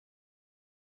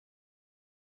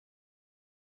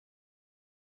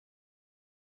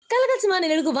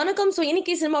KalakkalCinemaVideos வணக்கம். So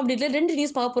இன்னைக்கு cinema அப்டேட்ல 2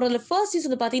 news பார்க்க போறோம். அதுல ஃபர்ஸ்ட் நியூஸ்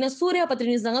வந்து பார்த்தீங்கன்னா, சூர்யா பத்தி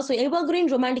நியூஸ் தாங்க. So evergreen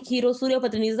romantic hero Surya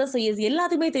பத்தி நியூஸ் தான். ஸோ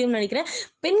எல்லாத்துக்குமே தெரியும்னு நெனைக்கிறேன்.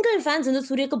 பெண்கள் ஃபேன்ஸ் வந்து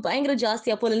சூர்யாக்கு பயங்கர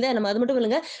ஜாஸ்தி அப்போலேருந்தே. நம்ம அது மட்டும்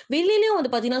இல்லங்க, வெளியிலயும்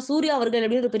வந்து பார்த்தீங்கன்னா, சூர்யா அவர்கள்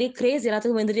அப்படின்னு ஒரு பெரிய கிரேஸ்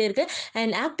எல்லாத்துக்கும் வந்துட்டே இருக்கு.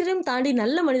 அண்ட் ஆக்டரையும் தாண்டி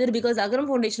நல்ல மனிதர். பிகாஸ் அகரம்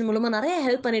ஃபவுண்டேஷன் மூலமா நெறைய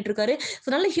ஹெல்ப் பண்ணிட்டு இருக்காரு.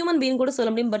 ஸோ நல்ல ஹியூமன் பீயிங் கூட சொல்ல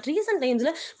முடியும். பட் ரீசென்ட்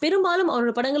டைம்ஸ்ல பெரும்பாலும்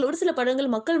அவரோட படங்கள் ஒரு சில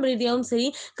படங்கள் மக்கள் ரீதியாவும் சரி,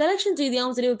 கலெக்ஷன்ஸ்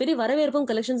ரீதியாவும் சரி, ஒரு பெரிய வரவேற்பும்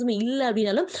கலெக்ஷன்ஸும் இல்ல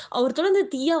அப்படின்னாலும், அவர் தொடர்ந்து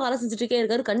தீயா வேலை செஞ்சுட்டே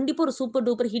இருக்காரு. கண்டிப்பா ஒரு சூப்பர்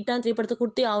டூப்பர் ஹிட்டான திரைப்படத்த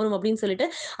குடுத்தே ஆகணும் அப்படின்னு சொல்லிட்டு,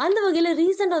 அந்த வகையில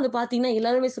ரீசென்ட்டா வந்து பார்த்தீங்கன்னா,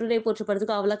 எல்லாருமே சூர்யாவை போற்று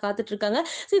படத்துக்கு ஆவலா காத்துட்டு இருக்காங்க.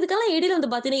 ஸோ இதுக்கெல்லாம் இடையில வந்து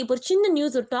பார்த்தீங்கன்னா, இப்போ ஒரு சின்ன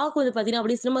நியூஸ் ஒரு டாக் வந்து பார்த்தீங்கன்னா,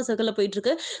 அப்படியே சினிமா சர்க்கிள்ல போயிட்டு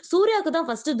இருக்கு. சூர்யாவுக்கு தான்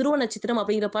ஃபர்ஸ்ட் துருவ நட்சத்திரம்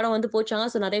அப்படிங்கிற படம் வந்து போச்சாங்க.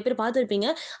 ஸோ நெறைய பேர் பார்த்திருப்பீங்க.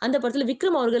 அந்த படத்துல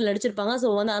விக்ரம் அவர்கள் நடிச்சிருப்பாங்க.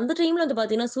 ஸோ வந்து அந்த டைம்ல வந்து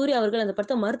பார்த்தீங்கன்னா, சூர்யா அவர்கள் அந்த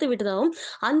படத்த மறுத்து விட்டதாகவும்,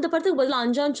 அந்த படத்துக்கு பதிலா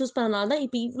அஞ்சான் சூஸ் பண்ணனால தான்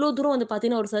இப்ப இவ்ளோ தூரம் வந்து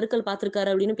பார்த்தீங்கன்னா, ஒரு சர்க்கிள்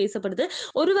பார்த்திருக்காரு அப்படின்னு பேசப்படுது.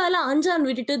 ஒருவேள அஞ்சான்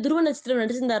விட்டுட்டு துருவ நட்சத்திரம்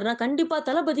நடிச்சிருந்தாருன்னா, கண்டிப்பா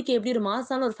தளபதிக்கு எப்படி ஒரு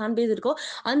மாஸான ஒரு ஃபேன் பேஸ் இருக்கோ,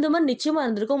 அந்த மாரி நிச்சயமா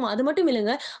இருந்திருக்கும். அது மட்டும்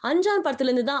இல்லங்க, அஞ்சான்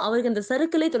படத்துலருந்து தான் அவருக்கு அந்த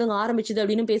சர்க்கிளே தொடங்க ஆரம்பிச்சது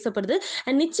அப்படின்னு பேசப்படுது.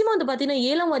 அண்ட் நிச்சயமா வந்து பார்த்தீங்கன்னா,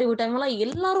 7ஆம் அறிவு டைம்லாம்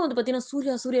எல்லாரும் வந்து பார்த்தீங்கன்னா,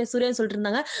 சூர்யா, சூர்யா, சூர்யான்னு சொல்லிட்டு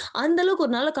இருந்தாங்க. அந்த அளவுக்கு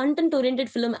ஒரு நல்ல கன்டென்ட்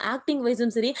ஓரியன்டட் ஃபிலிம் ஆக்டிங்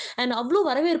வைஸும் சரி, அண்ட் அவ்ளோ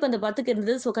வரவேற்பு அந்த படத்துக்கு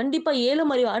இருந்தது. ஸோ கண்டிப்பா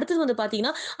 7ஆம் அறிவு அடுத்தது வந்து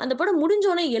பார்த்தீங்கன்னா, அந்த படம்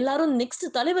முடிஞ்சோனே எல்லாரும் நெக்ஸ்ட்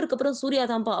தலைவருக்கு அப்புறம் சூர்யா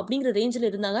தான்ப்பா அப்படிங்கிற ரேஞ்சுல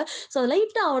இருந்தாங்க. ஸோ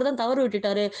லைட்டா அவர் தான் தவற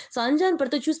விட்டுட்டாரு. ஸோ அஞ்சான்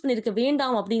படத்த சூஸ் பண்ணியிருக்க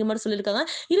வேண்டாம் அப்படிங்கிற மாரி சொல்லியிருக்காங்க.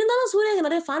 இருந்தாலும் சூர்யாக்கு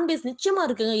நெறைய ஃபேன் பேஸ் நிச்சயமா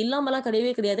இருக்குங்க. இல்லாமலாம்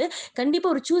கிடையவே கிடையாது. கண்டிப்பா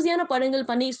ஒரு சூஸியான படங்கள்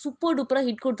பண்ணி சூப்பர் டூப்பரா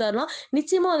ஹிட் குடுத்தாருன்னா,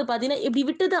 நிச்சயமா வந்து பார்த்தீங்கன்னா, "இப்படி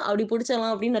விட்டத அப்படி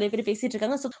புடிச்சிடலாம்" அப்படின்னு நெறைய பேர் பேசிட்டு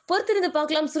இருக்காங்க. ஸோ பொறுத்திருந்து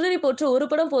பார்க்கலாம். "சுரரை போற்று ஒரு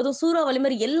படம் போதும். சூறாவளி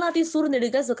மாரி எல்லாத்தையும்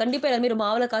சூழ்ந்தெடுக்க." ஸோ கண்டிப்பா எல்லாருமே ரொம்ப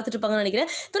ஆவலா காத்துட்டு இருப்பாங்கன்னு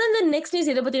நெனைக்கிறேன். தொடர்ந்து நெக்ஸ்ட் நியூஸ்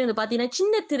எத பத்தி வந்து பார்த்தீங்கன்னா,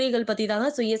 சின்ன திரைகள் பத்தி தாங்க.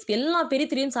 ஸோ எஸ் எல்லா பெரிய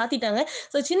திரையும் சாத்திட்டாங்க.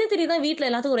 ஸோ சின்ன திரை தான் வீட்ல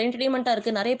எல்லாத்துக்கும் ஒரு என்டர்டெயின்மென்ட்டா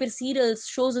இருக்கு. நெறைய பேர் சீரியல்ஸ்,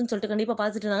 ஷோஸ்ன்னு சொல்லிட்டு கண்டிப்பா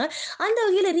பார்த்துட்டு இருந்தாங்க. அந்த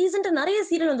வகையில ரீசென்ட்டா நெறைய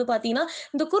சீரியல் வந்து பார்த்தீங்கன்னா,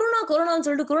 இந்த கொரோனான்னு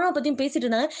சொல்லிட்டு கொரோனா பத்தியும் பேசிட்டு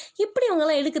இருந்தாங்க. "எப்படி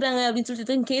இவங்கலாம் எடுக்குறாங்க?" அப்படின்னு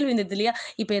சொல்லிட்டு கேள்வி இருந்தது இல்லையா?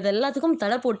 இப்ப இது எல்லாத்துக்கும்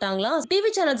தடை போட்டாங்களாம். டிவி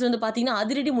சேனல்ஸ் வந்து பார்த்தீங்கன்னா,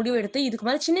 அதிரடி முடிவு எடுத்து, இதுக்கு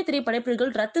மேல சின்ன திரை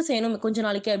படைப்புகள் ரத்து செய்யணும் கொஞ்ச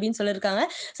நாளைக்கு அப்படின்னு சொல்லியிருக்காங்க.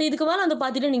 ஸோ இதுக்கு மேல வந்து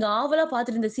பார்த்தீங்கன்னா, நீங்க ஆவலா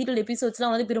பார்த்துட்டு இருந்த சீரியல்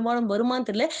எபிசோட்ஸ்லாம் வந்து பெரும்பாலும் வருமான்னு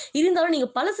தெரியல. இருந்தாலும் நீங்க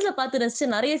பழசுல பார்த்து ரசிச்ச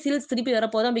நெறைய சீரியல்ஸ் திருப்பி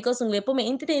வரப்போதான். பிகாஸ் உங்களுக்கு எப்பவுமே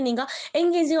என்டர்டெய்னிங்கா,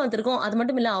 எங்கேஜிங்கா வந்திருக்கும். அது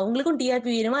மட்டும் இல்ல, அவங்களுக்கும்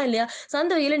டிஆர்பி வேணுமா இல்லையா? ஸோ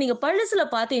அந்த வகையில நீங்க பழசுல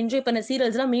பார்த்து என்ஜாய் பண்ண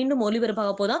சீரியல்ஸ்லாம் மீண்டும்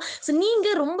ஒளிபரப்பாக போதாம். ஸோ நீங்க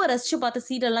ரொம்ப ரசிச்சு பார்த்த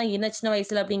சீரியல்லாம் என்ன சின்ன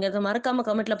வயசுல அப்படிங்கிறத மறக்காம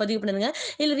கமெண்ட்ல பதிவு பண்ணுங்க.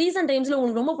 இல்ல ரீசென்ட் டைம்ஸ்ல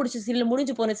உங்களுக்கு ரொம்ப புடிச்ச சீரியல்,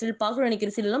 முடிஞ்சு போன சீரியல், பார்க்கணும்னு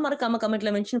நினைக்கிற சீரியல்லாம் மறக்காம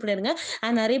கமெண்ட்ல மென்ஷன் பண்ணிருங்க.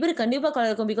 அண்ட் நெறைய பேர் கண்டிப்பா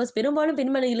இருக்கும். பிகாஸ் பெரும்பாலும்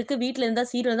பெண்மணிகளுக்கு வீட்ல இருந்தா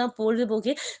சீரியல் தான்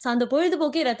பொழுதுபோக்கே. ஸோ அந்த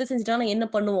பொழுதுபோக்கே ரத்து செஞ்சுட்டாங்கன்னா என்ன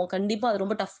பண்ணுவோம்? கண்டிப்பா அது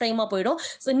ரொம்ப டஃப் டைமா போயிடும்.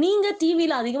 ஸோ நீங்க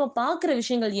டிவில அதிகமா பார்க்குற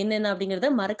விஷயங்கள் என்னென்ன அப்படிங்கிறத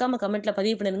மறக்காம கமெண்ட்ல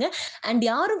பதிவு பண்ணுங்க. அண்ட்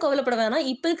யாரும் கவலைப்பட வேணாம்.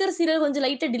 இப்ப இருக்கிற சீரியல் கொஞ்சம்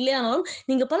லைட்டா டிலே ஆனாலும்,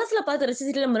 நீங்க பழசுல பார்த்த ரசிச்ச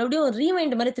சீரியல் மறுபடியும்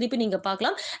ரீவைண்ட் மாரி திருப்பி நீங்க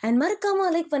பார்க்கலாம். அண்ட் மறக்காம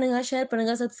லைக் பண்ணுங்க, ஷேர்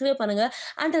பண்ணுங்க, சப்ஸ்கிரைப் பண்ணுங்க.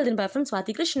 Until then by from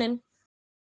Swathi Krishnan.